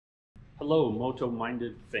Hello,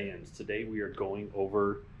 MotoMinded fans. Today we are going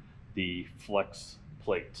over the flex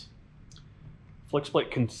plate. Flex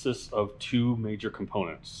plate consists of two major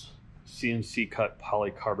components: CNC cut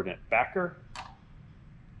polycarbonate backer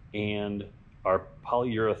and our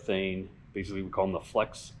polyurethane, basically we call them the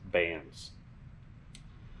flex bands.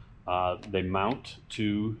 They mount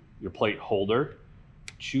to your plate holder.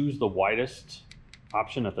 Choose the widest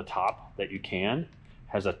option at the top that you can.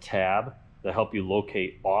 Has a tab that help you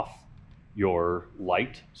locate off your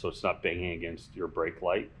light so it's not banging against your brake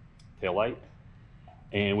light, tail light.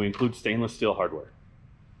 And we include stainless steel hardware.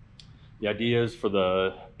 The idea is for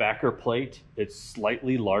the backer plate, it's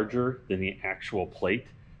slightly larger than the actual plate,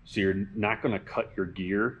 so you're not going to cut your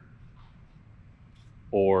gear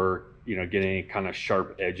or get any kind of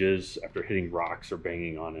sharp edges after hitting rocks or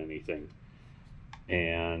banging on anything.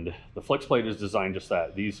 And the flex plate is designed just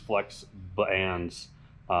that. These flex bands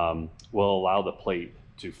will allow the plate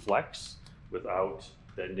to flex without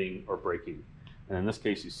bending or breaking. And in this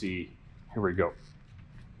case, you see, here we go.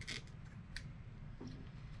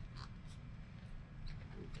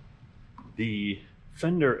 The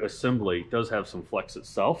fender assembly does have some flex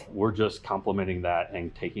itself. We're just complementing that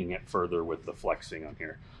and taking it further with the flexing on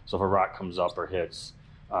here. So if a rock comes up or hits,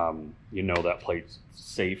 that plate's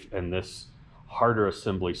safe, and this harder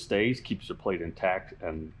assembly stays, keeps your plate intact,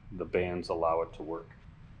 and the bands allow it to work.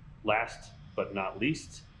 Last but not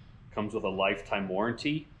least, comes with a lifetime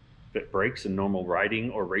warranty. If it breaks in normal riding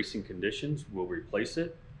or racing conditions, we'll replace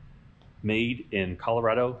it. Made in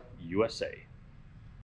Colorado, USA.